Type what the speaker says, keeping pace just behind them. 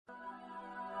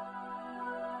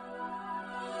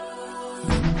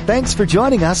Thanks for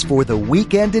joining us for the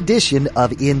weekend edition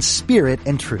of In Spirit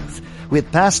and Truth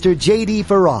with Pastor J.D.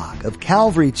 Farag of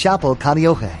Calvary Chapel,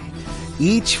 Kaneohe.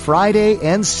 Each Friday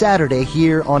and Saturday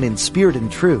here on In Spirit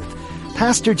and Truth,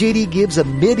 Pastor J.D. gives a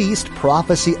Mideast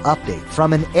prophecy update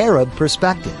from an Arab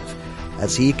perspective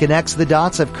as he connects the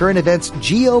dots of current events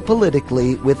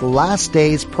geopolitically with last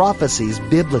days prophecies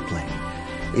biblically.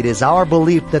 It is our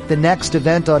belief that the next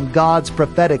event on God's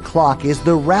prophetic clock is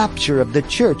the rapture of the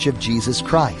Church of Jesus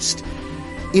Christ.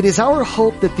 It is our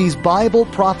hope that these Bible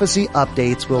prophecy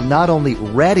updates will not only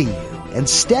ready you and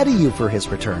steady you for His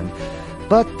return,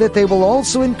 but that they will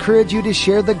also encourage you to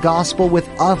share the gospel with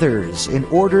others in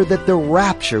order that the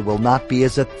rapture will not be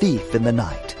as a thief in the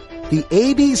night. The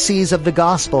ABCs of the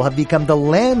gospel have become the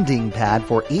landing pad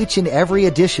for each and every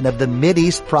edition of the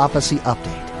Mideast prophecy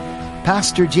update.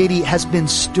 Pastor J.D. has been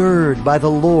stirred by the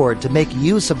Lord to make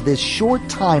use of this short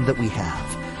time that we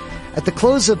have. At the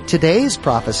close of today's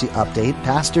prophecy update,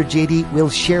 Pastor J.D. will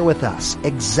share with us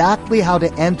exactly how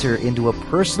to enter into a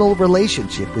personal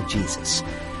relationship with Jesus.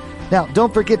 Now,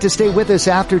 don't forget to stay with us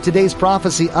after today's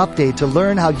prophecy update to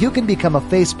learn how you can become a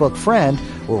Facebook friend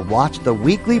or watch the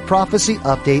weekly prophecy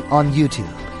update on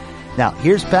YouTube. Now,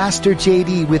 here's Pastor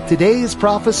J.D. with today's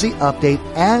prophecy update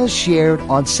as shared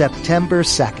on September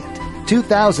 2nd.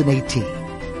 2018.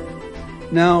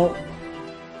 Now,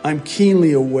 I'm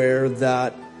keenly aware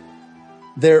that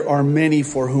there are many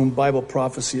for whom Bible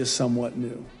prophecy is somewhat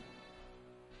new.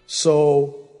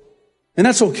 And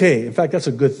that's okay. In fact, that's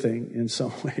a good thing in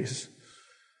some ways.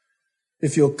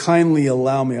 If you'll kindly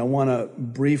allow me, I want to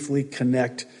briefly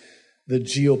connect the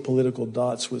geopolitical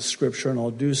dots with Scripture, and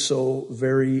I'll do so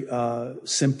very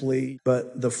simply.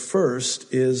 But the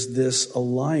first is this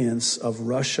alliance of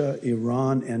Russia,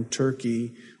 Iran, and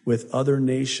Turkey with other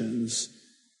nations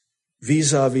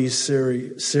vis-a-vis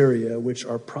Syria, which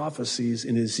are prophecies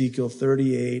in Ezekiel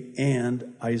 38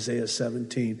 and Isaiah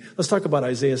 17. Let's talk about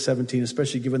Isaiah 17,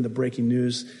 especially given the breaking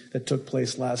news that took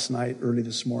place last night, early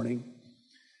this morning.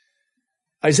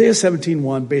 Isaiah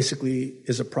 17:1 basically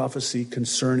is a prophecy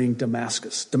concerning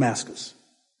Damascus.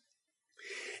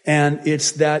 And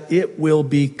it's that it will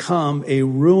become a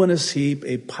ruinous heap,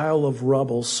 a pile of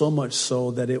rubble, so much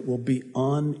so that it will be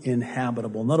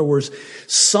uninhabitable. In other words,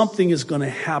 something is going to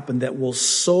happen that will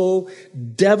so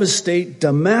devastate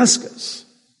Damascus,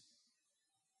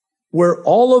 where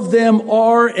all of them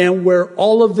are and where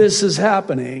all of this is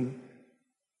happening,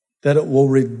 that it will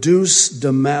reduce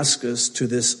Damascus to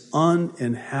this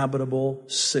uninhabitable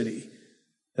city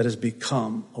that has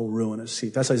become a ruinous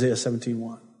heap. That's Isaiah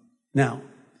 17:1. Now,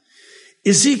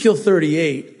 Ezekiel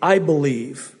 38, I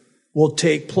believe, will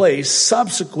take place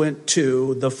subsequent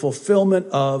to the fulfillment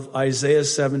of Isaiah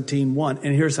 17:1.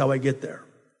 And here's how I get there.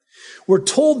 We're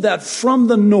told that from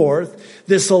the north,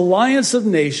 this alliance of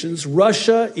nations,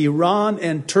 Russia, Iran,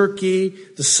 and Turkey,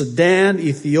 the Sudan,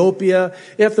 Ethiopia,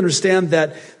 you have to understand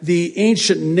that the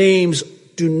ancient names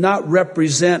do not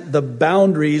represent the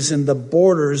boundaries and the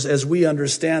borders as we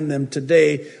understand them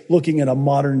today, looking at a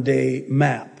modern day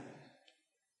map.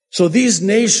 So these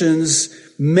nations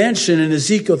mentioned in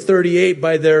Ezekiel 38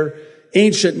 by their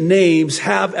ancient names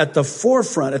have at the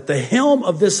forefront, at the helm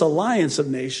of this alliance of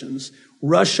nations,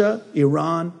 Russia,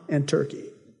 Iran, and Turkey.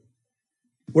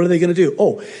 What are they going to do?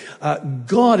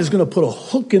 God is going to put a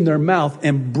hook in their mouth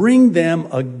and bring them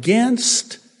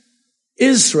against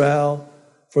Israel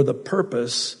for the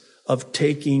purpose of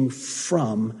taking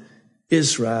from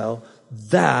Israel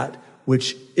that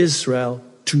which Israel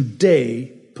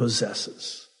today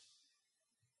possesses.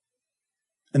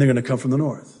 And they're going to come from the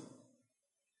north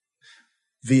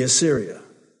via Syria.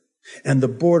 And the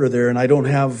border there, and I don't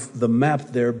have the map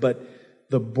there, but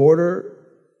the border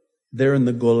there in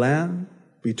the Golan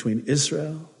between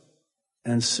Israel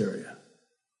and Syria.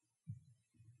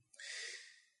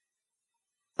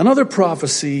 Another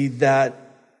prophecy that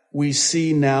we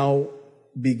see now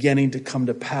beginning to come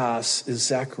to pass is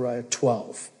Zechariah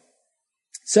 12.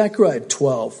 Zechariah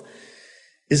 12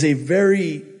 is a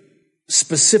very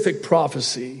specific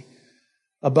prophecy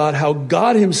about how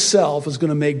God Himself is going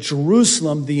to make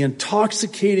Jerusalem the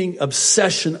intoxicating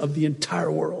obsession of the entire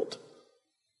world.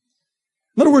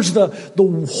 In other words, the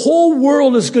whole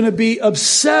world is going to be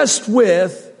obsessed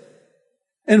with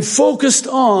and focused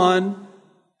on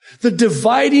the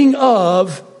dividing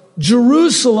of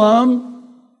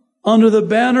Jerusalem under the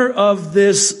banner of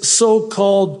this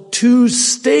so-called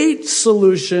two-state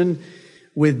solution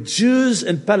with Jews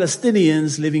and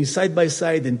Palestinians living side by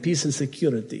side in peace and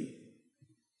security.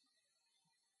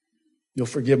 You'll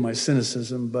forgive my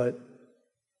cynicism, but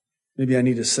maybe I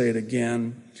need to say it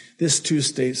again. This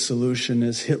two-state solution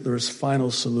is Hitler's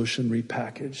final solution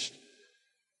repackaged,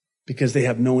 because they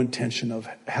have no intention of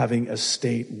having a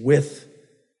state with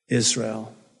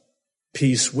Israel,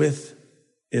 peace with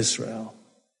Israel.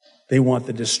 They want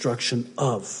the destruction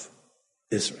of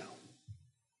Israel.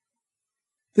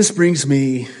 This brings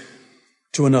me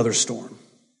to another storm.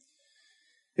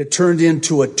 It turned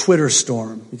into a Twitter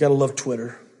storm. You gotta love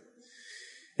Twitter.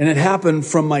 And it happened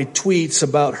from my tweets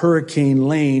about Hurricane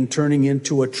Lane turning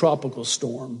into a tropical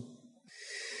storm.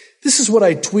 This is what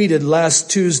I tweeted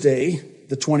last Tuesday,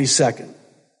 the 22nd.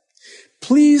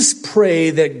 Please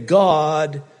pray that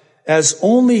God, as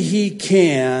only He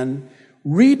can,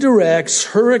 redirects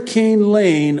Hurricane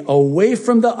Lane away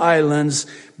from the islands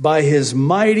by His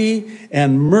mighty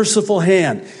and merciful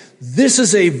hand. This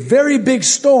is a very big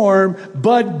storm,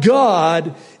 but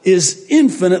God is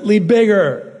infinitely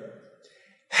bigger.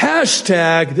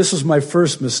 Hashtag, this was my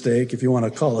first mistake, if you want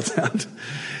to call it that.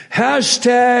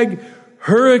 Hashtag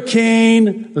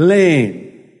Hurricane Lane.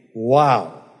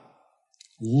 Wow.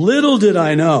 Little did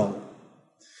I know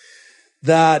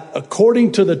that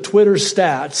according to the Twitter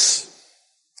stats,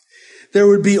 there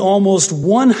would be almost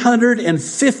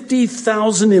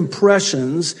 150,000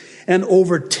 impressions and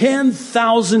over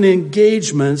 10,000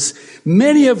 engagements,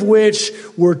 many of which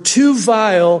were too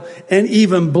vile and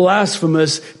even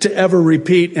blasphemous to ever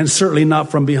repeat, and certainly not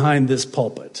from behind this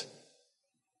pulpit.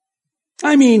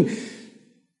 I mean,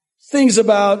 things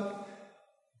about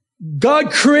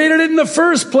God created it in the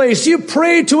first place. You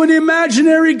pray to an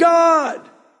imaginary God.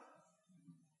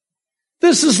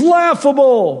 This is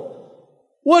laughable.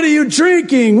 What are you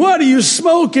drinking? What are you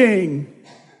smoking?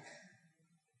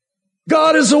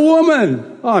 God is a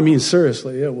woman. Oh, I mean,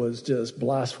 seriously, it was just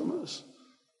blasphemous.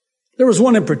 There was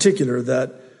one in particular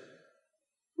that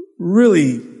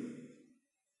really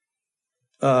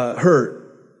hurt.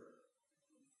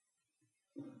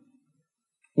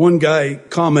 One guy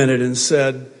commented and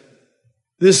said,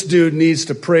 this dude needs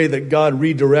to pray that God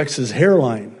redirects his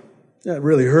hairline. That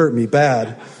really hurt me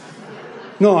bad.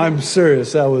 No, I'm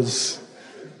serious. That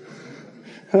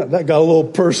got a little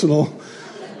personal.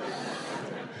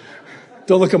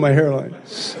 Don't look at my hairline.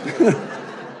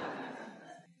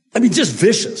 I mean, just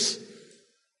vicious.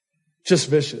 Just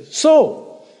vicious.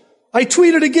 So, I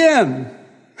tweeted again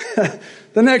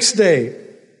the next day.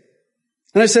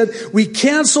 And I said, we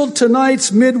canceled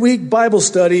tonight's midweek Bible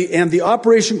study and the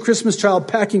Operation Christmas Child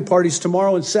packing parties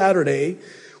tomorrow and Saturday.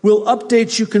 We'll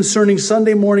update you concerning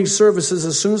Sunday morning services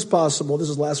as soon as possible. This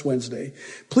is last Wednesday.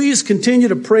 Please continue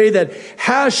to pray that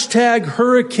hashtag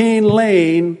Hurricane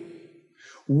Lane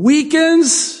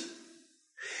weakens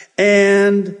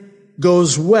and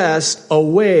goes west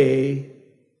away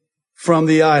from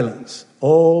the islands.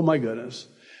 Oh my goodness.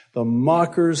 The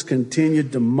mockers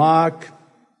continued to mock.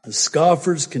 The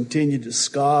scoffers continued to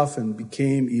scoff and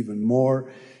became even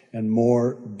more and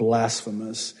more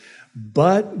blasphemous.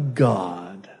 But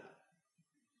God,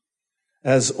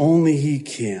 as only He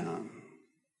can,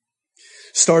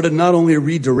 started not only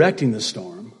redirecting the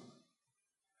storm,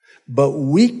 but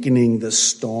weakening the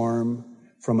storm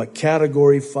from a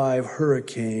Category 5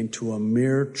 hurricane to a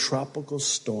mere tropical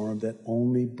storm that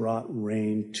only brought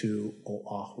rain to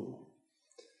Oahu.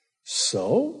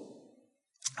 So,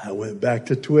 I went back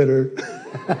to Twitter.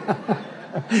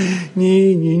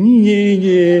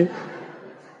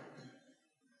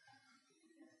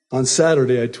 On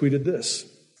Saturday, I tweeted this.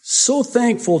 So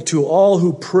thankful to all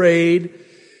who prayed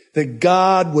that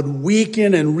God would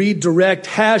weaken and redirect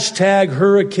hashtag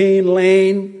Hurricane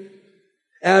Lane,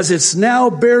 as it's now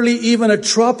barely even a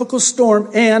tropical storm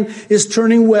and is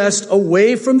turning west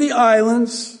away from the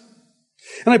islands.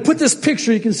 And I put this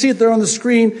picture, you can see it there on the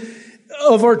screen,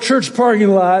 of our church parking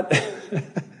lot.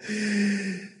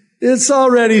 It's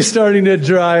already starting to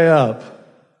dry up.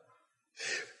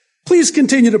 Please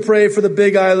continue to pray for the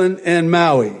Big Island and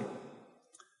Maui.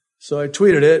 So I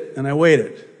tweeted it and I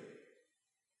waited.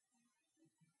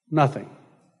 Nothing.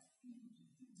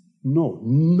 No,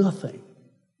 nothing.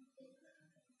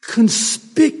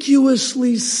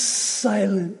 Conspicuously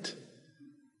silent.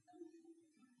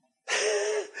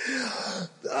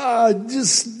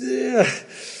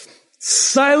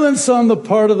 Silence on the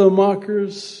part of the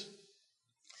mockers,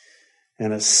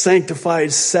 and a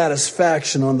sanctified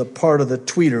satisfaction on the part of the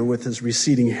tweeter with his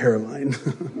receding hairline.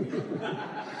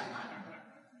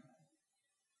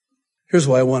 Here's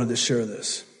why I wanted to share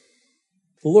this.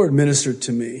 The Lord ministered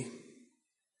to me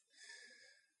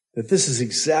that this is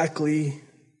exactly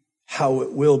how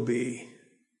it will be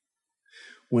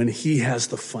when He has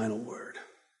the final word.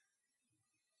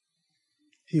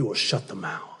 He will shut the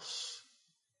mouths.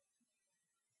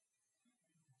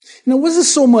 Now, was it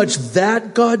so much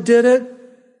that God did it?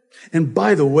 And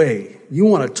by the way, you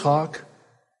want to talk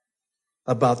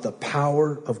about the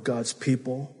power of God's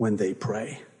people when they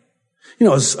pray? You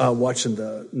know, I was watching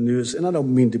the news, and I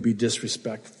don't mean to be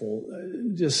disrespectful.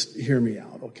 Just hear me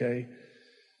out, okay?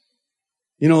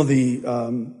 You know, the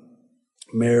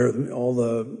mayor, all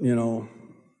the,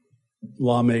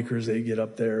 lawmakers, they get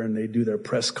up there and they do their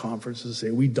press conferences and say,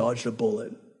 we dodged a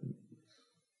bullet.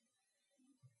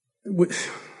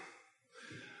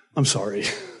 I'm sorry.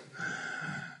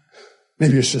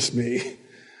 Maybe it's just me.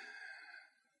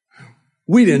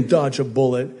 We didn't dodge a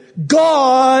bullet.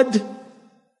 God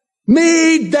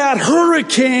made that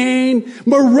hurricane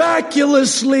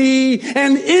miraculously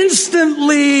and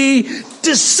instantly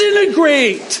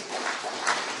disintegrate.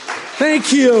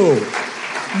 Thank you.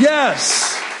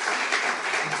 Yes.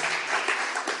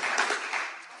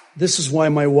 This is why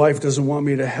my wife doesn't want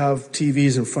me to have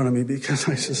TVs in front of me, because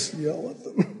I just yell at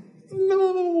them.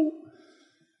 No.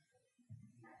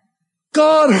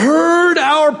 God heard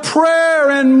our prayer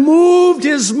and moved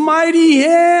his mighty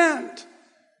hand.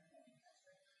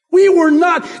 We were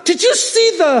not. Did you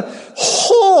see the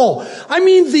hole? I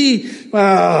mean,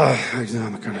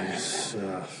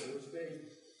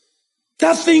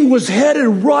 that thing was headed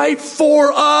right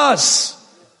for us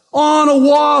on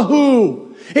Oahu.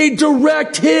 A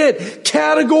direct hit,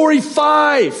 Category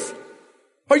 5.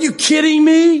 Are you kidding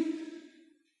me?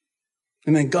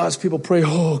 And then God's people pray,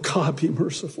 oh, God, be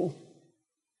merciful.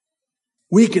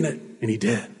 Weaken it, and he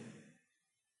did.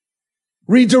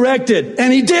 Redirected,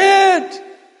 and he did,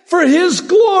 for his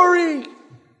glory.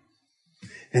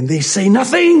 And they say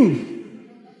nothing.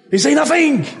 They say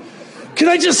nothing. Can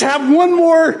I just have one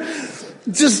more?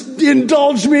 Just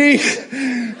indulge me.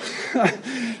 I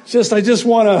just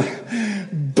want to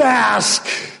bask.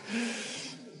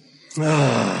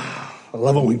 I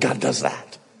love it when God does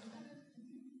that.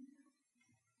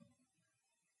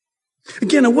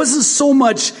 Again, it wasn't so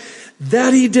much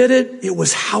that he did it, it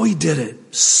was how he did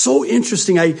it. So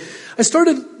interesting. I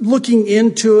started looking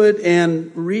into it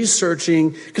and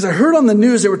researching because I heard on the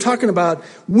news they were talking about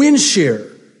wind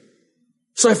shear.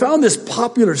 So I found this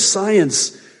Popular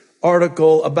Science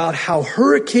article about how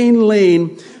Hurricane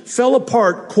Lane fell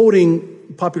apart,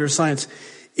 quoting Popular Science,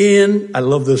 in, I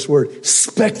love this word,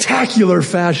 spectacular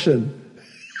fashion.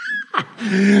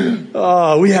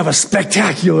 Oh, we have a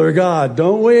spectacular God,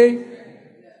 don't we?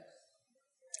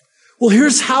 Well,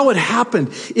 here's how it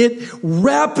happened. It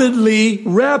rapidly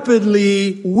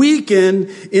weakened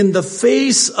in the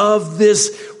face of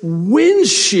this wind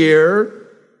shear.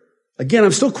 Again,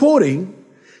 I'm still quoting,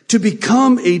 to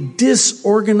become a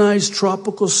disorganized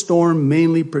tropical storm,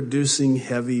 mainly producing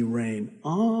heavy rain.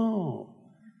 Oh,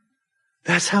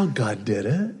 that's how God did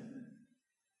it.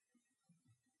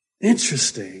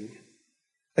 Interesting.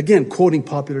 Again, quoting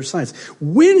Popular Science.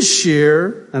 Wind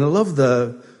shear, and I love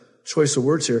the choice of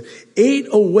words here, ate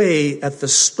away at the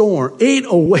storm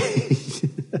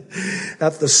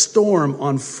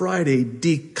on Friday,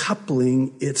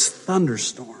 decoupling its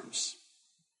thunderstorms.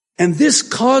 And this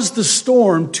caused the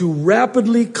storm to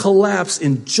rapidly collapse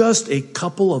in just a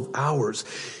couple of hours.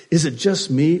 Is it just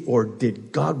me, or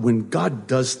did God, when God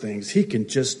does things, he can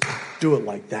just do it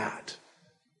like that?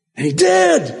 And he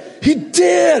did! He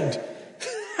did!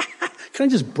 Can I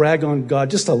just brag on God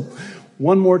just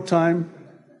one more time?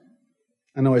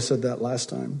 I know I said that last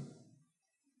time.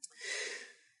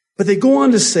 But they go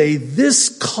on to say, this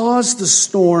caused the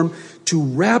storm to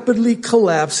rapidly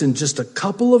collapse in just a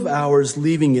couple of hours,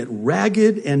 leaving it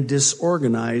ragged and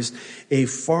disorganized, a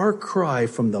far cry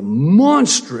from the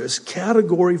monstrous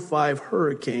Category 5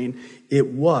 hurricane it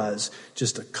was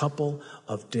just a couple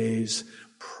of days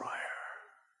prior.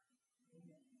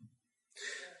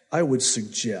 I would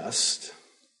suggest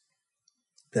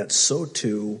that so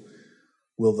too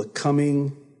will the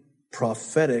coming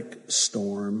prophetic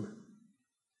storm,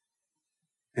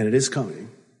 and it is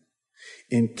coming,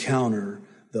 encounter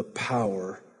the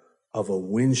power of a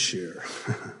wind shear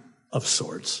of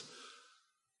sorts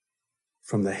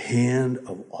from the hand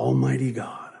of Almighty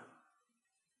God.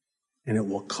 And it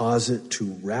will cause it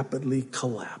to rapidly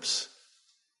collapse,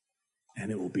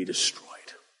 and it will be destroyed.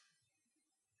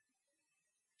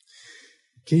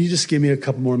 Can you just give me a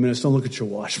couple more minutes? Don't look at your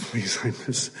watch, please.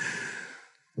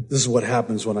 This is what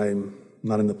happens when I'm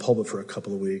not in the pulpit for a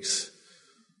couple of weeks.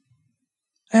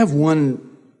 I have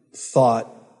one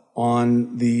thought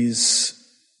on these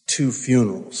two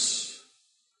funerals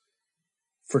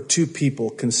for two people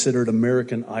considered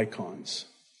American icons,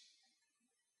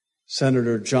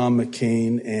 Senator John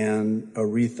McCain and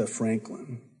Aretha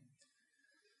Franklin.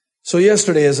 So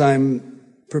yesterday, as I'm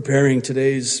preparing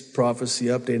today's prophecy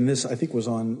update, and this I think was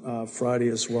on Friday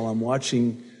as well, I'm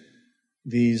watching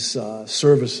these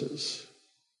services.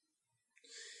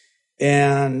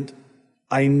 And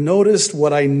I noticed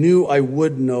what I knew I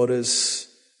would notice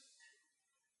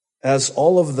as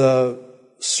all of the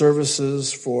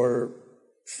services for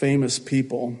famous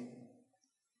people.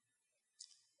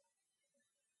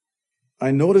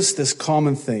 I noticed this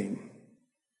common theme.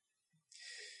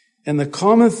 And the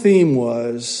common theme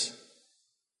was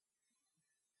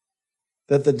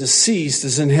that the deceased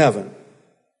is in heaven.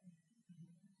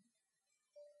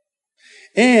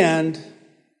 And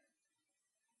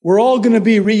we're all going to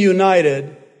be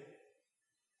reunited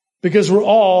because we're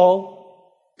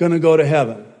all going to go to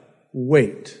heaven.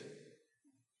 Wait.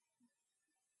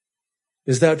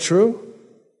 Is that true?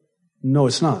 No,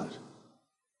 it's not.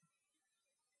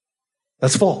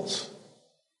 That's false.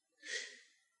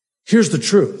 Here's the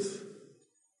truth.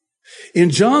 In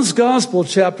John's Gospel,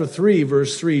 chapter 3,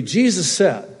 verse 3, Jesus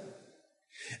said,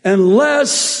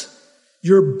 unless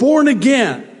you're born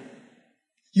again,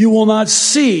 you will not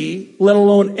see, let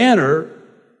alone enter,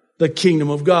 the kingdom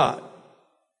of God.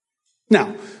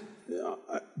 Now,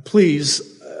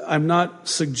 please, I'm not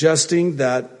suggesting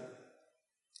that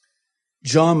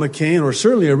John McCain, or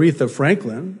certainly Aretha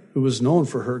Franklin, who was known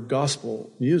for her gospel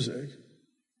music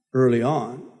early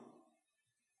on,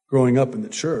 growing up in the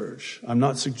church, I'm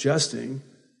not suggesting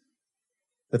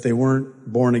that they weren't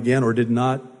born again or did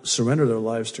not surrender their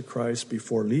lives to Christ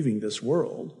before leaving this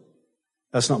world.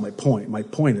 That's not my point. My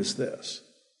point is this,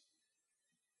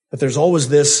 that there's always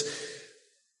this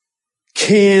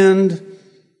canned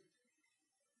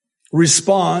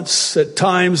response at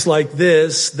times like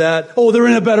this that, oh, they're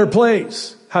in a better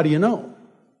place. How do you know?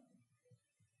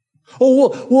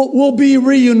 Oh, we'll be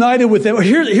reunited with them.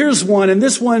 Here's one, and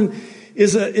this one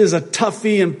is a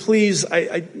toughie, and please,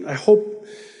 I hope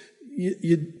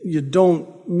you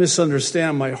don't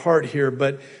misunderstand my heart here,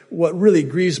 but what really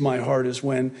grieves my heart is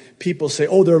when people say,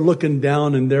 oh, they're looking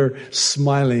down and they're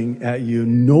smiling at you.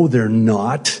 No, they're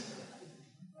not.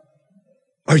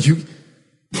 Are you?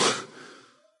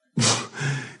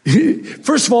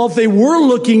 First of all, if they were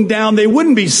looking down, they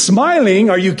wouldn't be smiling.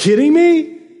 Are you kidding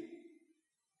me?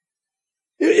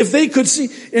 If they could see,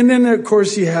 and then of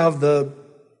course you have the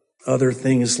other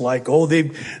things like, oh,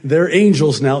 they're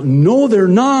angels now. No, they're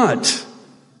not.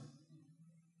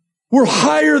 We're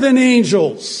higher than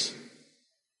angels.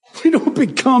 We don't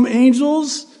become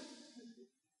angels.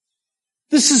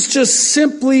 This is just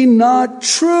simply not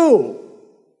true.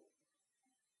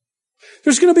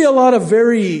 There's going to be a lot of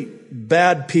very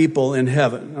bad people in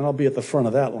heaven, and I'll be at the front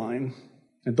of that line.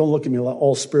 And don't look at me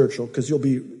all spiritual, because you'll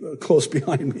be close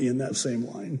behind me in that same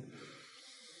line.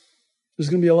 There's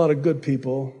going to be a lot of good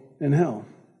people in hell.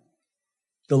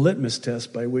 The litmus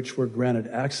test by which we're granted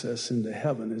access into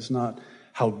heaven is not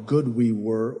how good we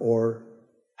were or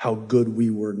how good we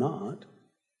were not.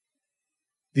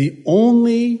 The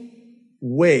only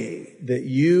way that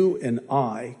you and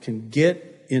I can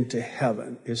get into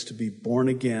heaven is to be born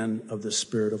again of the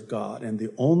Spirit of God. And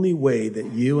the only way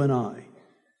that you and I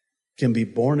can be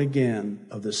born again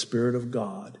of the Spirit of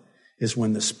God is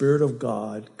when the Spirit of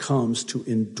God comes to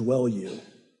indwell you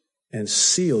and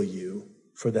seal you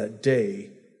for that day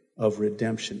of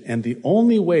redemption. And the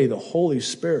only way the Holy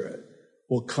Spirit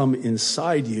will come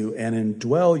inside you and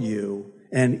indwell you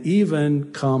and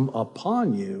even come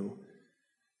upon you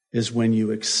is when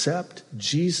you accept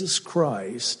Jesus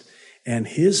Christ and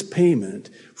his payment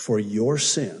for your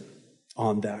sin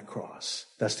on that cross.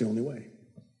 That's the only way.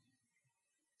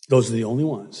 Those are the only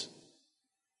ones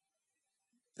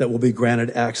that will be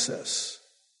granted access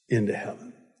into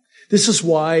heaven. This is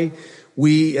why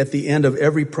we, at the end of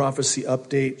every prophecy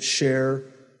update, share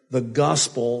the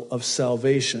gospel of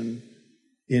salvation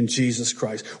in Jesus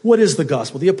Christ. What is the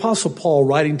gospel? The Apostle Paul,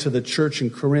 writing to the church in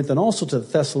Corinth and also to the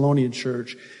Thessalonian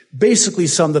church, basically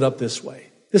summed it up this way.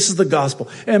 This is the gospel.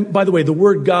 And by the way, the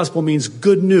word gospel means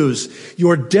good news.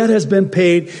 Your debt has been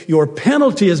paid. Your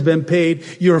penalty has been paid.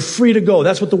 You're free to go.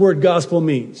 That's what the word gospel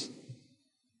means.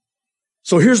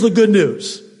 So here's the good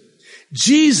news.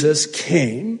 Jesus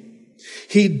came.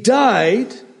 He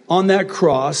died on that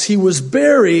cross. He was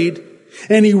buried,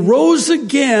 and he rose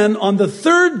again on the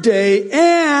third day,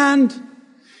 and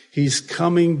he's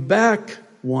coming back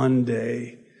one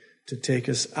day to take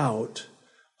us out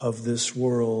of this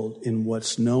world in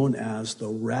what's known as the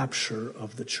rapture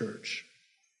of the church.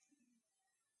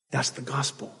 That's the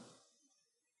gospel.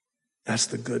 That's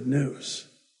the good news.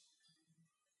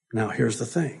 Now, here's the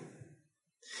thing.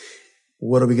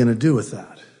 What are we going to do with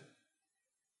that?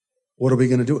 What are we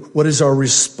going to do? What is our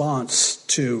response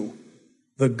to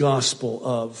the gospel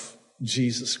of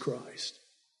Jesus Christ?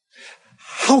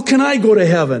 How can I go to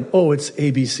heaven? Oh, it's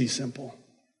ABC simple.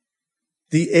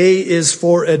 The A is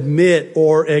for admit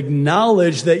or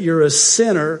acknowledge that you're a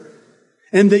sinner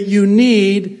and that you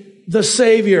need the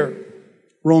Savior.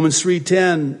 Romans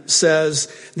 3:10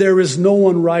 says, there is no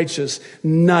one righteous,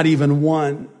 not even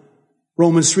one.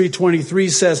 Romans 3:23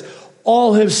 says,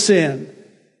 all have sinned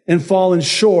and fallen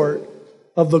short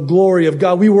of the glory of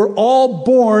God. We were all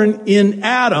born in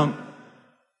Adam,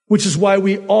 which is why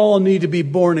we all need to be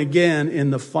born again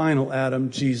in the final Adam,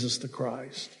 Jesus the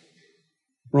Christ.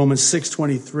 Romans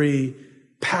 6:23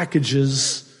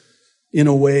 packages, in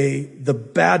a way, the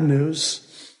bad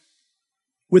news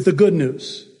with the good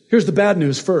news. Here's the bad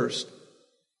news first.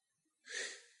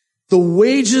 The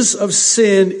wages of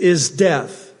sin is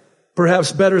death.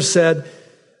 Perhaps better said,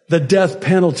 the death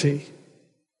penalty.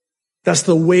 That's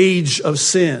the wage of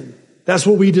sin. That's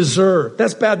what we deserve.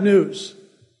 That's bad news.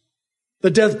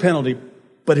 The death penalty.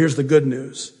 But here's the good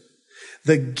news.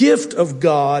 The gift of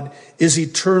God is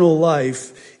eternal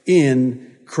life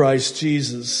in Christ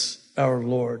Jesus our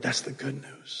Lord. That's the good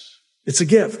news. It's a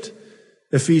gift.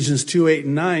 Ephesians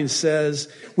 2:8-9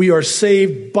 says, we are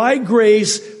saved by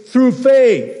grace through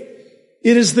faith.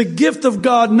 It is the gift of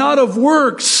God, not of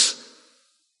works,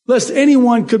 lest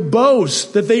anyone could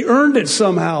boast that they earned it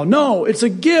somehow. No, it's a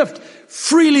gift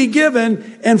freely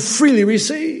given and freely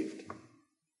received.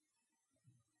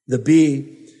 The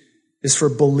B is for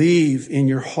believe in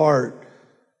your heart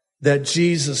that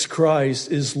Jesus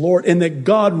Christ is Lord and that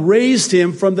God raised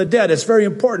him from the dead. It's very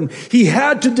important. He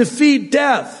had to defeat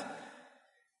death,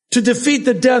 to defeat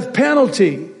the death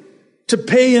penalty, to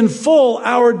pay in full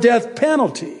our death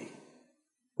penalty.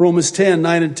 Romans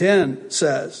 10:9-10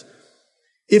 says,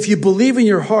 if you believe in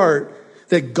your heart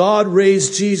that God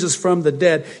raised Jesus from the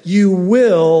dead, you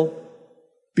will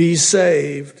be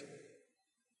saved.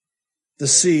 The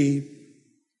C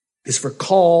is for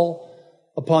call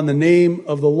upon the name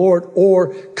of the Lord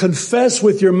or confess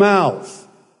with your mouth.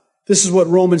 This is what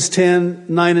Romans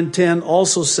 10:9-10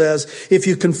 also says. If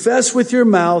you confess with your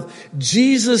mouth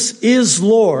Jesus is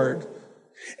Lord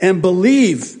and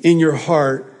believe in your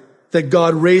heart that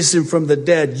God raised him from the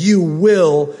dead, you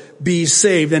will be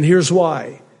saved. And here's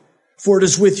why. For it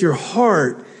is with your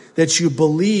heart that you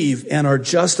believe and are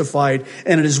justified,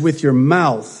 and it is with your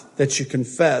mouth that you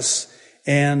confess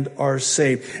and are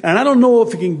saved. And I don't know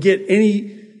if it can get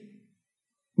any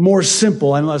more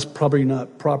simple. I know that's probably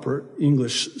not proper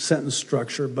English sentence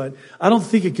structure, but I don't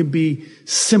think it can be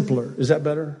simpler. Is that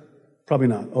better? Probably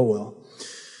not. Oh well.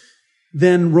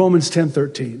 Then Romans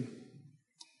 10:13.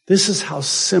 This is how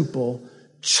simple,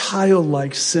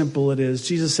 childlike simple it is.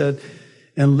 Jesus said,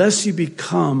 unless you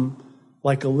become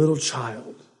like a little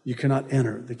child, you cannot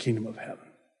enter the kingdom of heaven.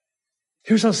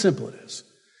 Here's how simple it is.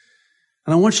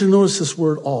 And I want you to notice this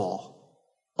word all.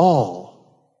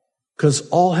 All. Because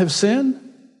all have sinned,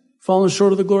 fallen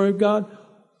short of the glory of God.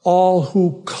 All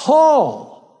who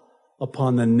call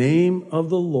upon the name of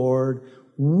the Lord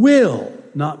will,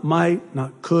 not might,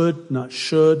 not could, not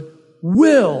should,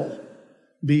 will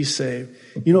be saved.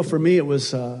 You know, for me, it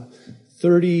was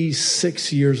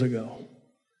 36 years ago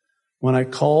when I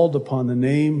called upon the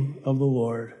name of the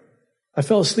Lord. I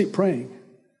fell asleep praying,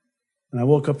 and I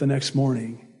woke up the next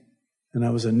morning, and I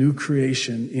was a new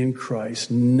creation in Christ,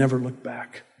 never looked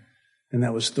back. And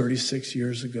that was 36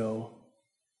 years ago.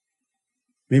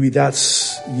 Maybe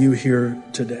that's you here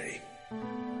today.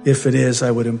 If it is,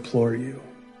 I would implore you.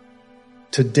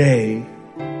 Today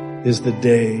is the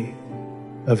day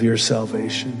of your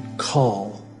salvation.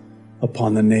 Call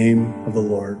upon the name of the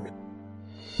Lord.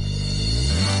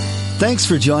 Thanks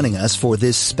for joining us for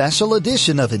this special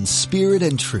edition of In Spirit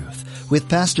and Truth with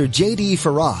Pastor J.D.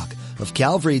 Farag of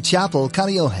Calvary Chapel,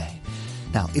 Kaneohe.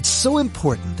 Now, it's so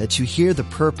important that you hear the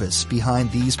purpose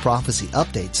behind these prophecy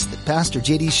updates that Pastor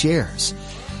J.D. shares.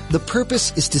 The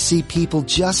purpose is to see people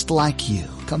just like you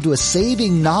come to a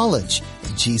saving knowledge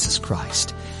of Jesus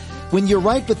Christ. When you're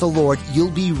right with the Lord,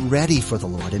 you'll be ready for the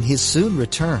Lord and His soon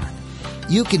return.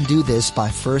 You can do this by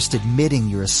first admitting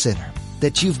you're a sinner,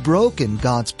 that you've broken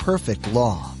God's perfect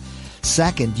law.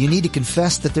 Second, you need to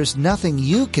confess that there's nothing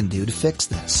you can do to fix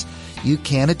this. You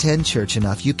can't attend church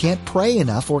enough, you can't pray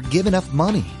enough, or give enough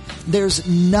money. There's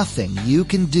nothing you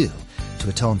can do to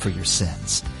atone for your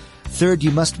sins. Third,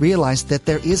 you must realize that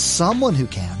there is someone who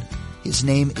can. His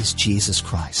name is Jesus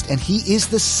Christ, and He is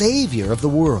the Savior of the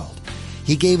world.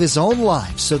 He gave His own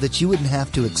life so that you wouldn't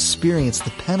have to experience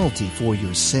the penalty for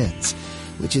your sins,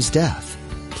 which is death.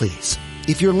 Please,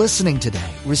 if you're listening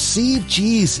today, receive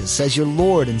Jesus as your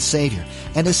Lord and Savior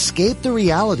and escape the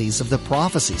realities of the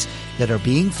prophecies that are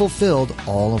being fulfilled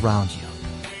all around you.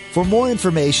 For more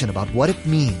information about what it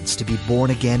means to be born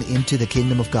again into the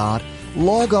kingdom of God,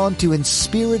 log on to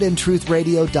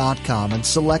inspiritandtruthradio.com and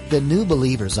select the New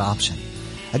Believers option.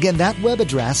 Again, that web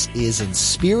address is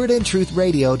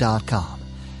inspiritandtruthradio.com.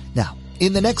 Now,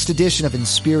 in the next edition of In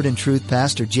Spirit and Truth,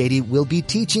 Pastor JD will be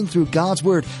teaching through God's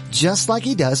Word just like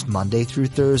he does Monday through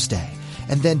Thursday.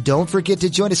 And then don't forget to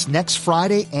join us next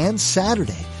Friday and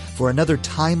Saturday for another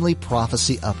timely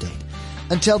prophecy update.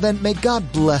 Until then, may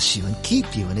God bless you and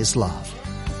keep you in his love.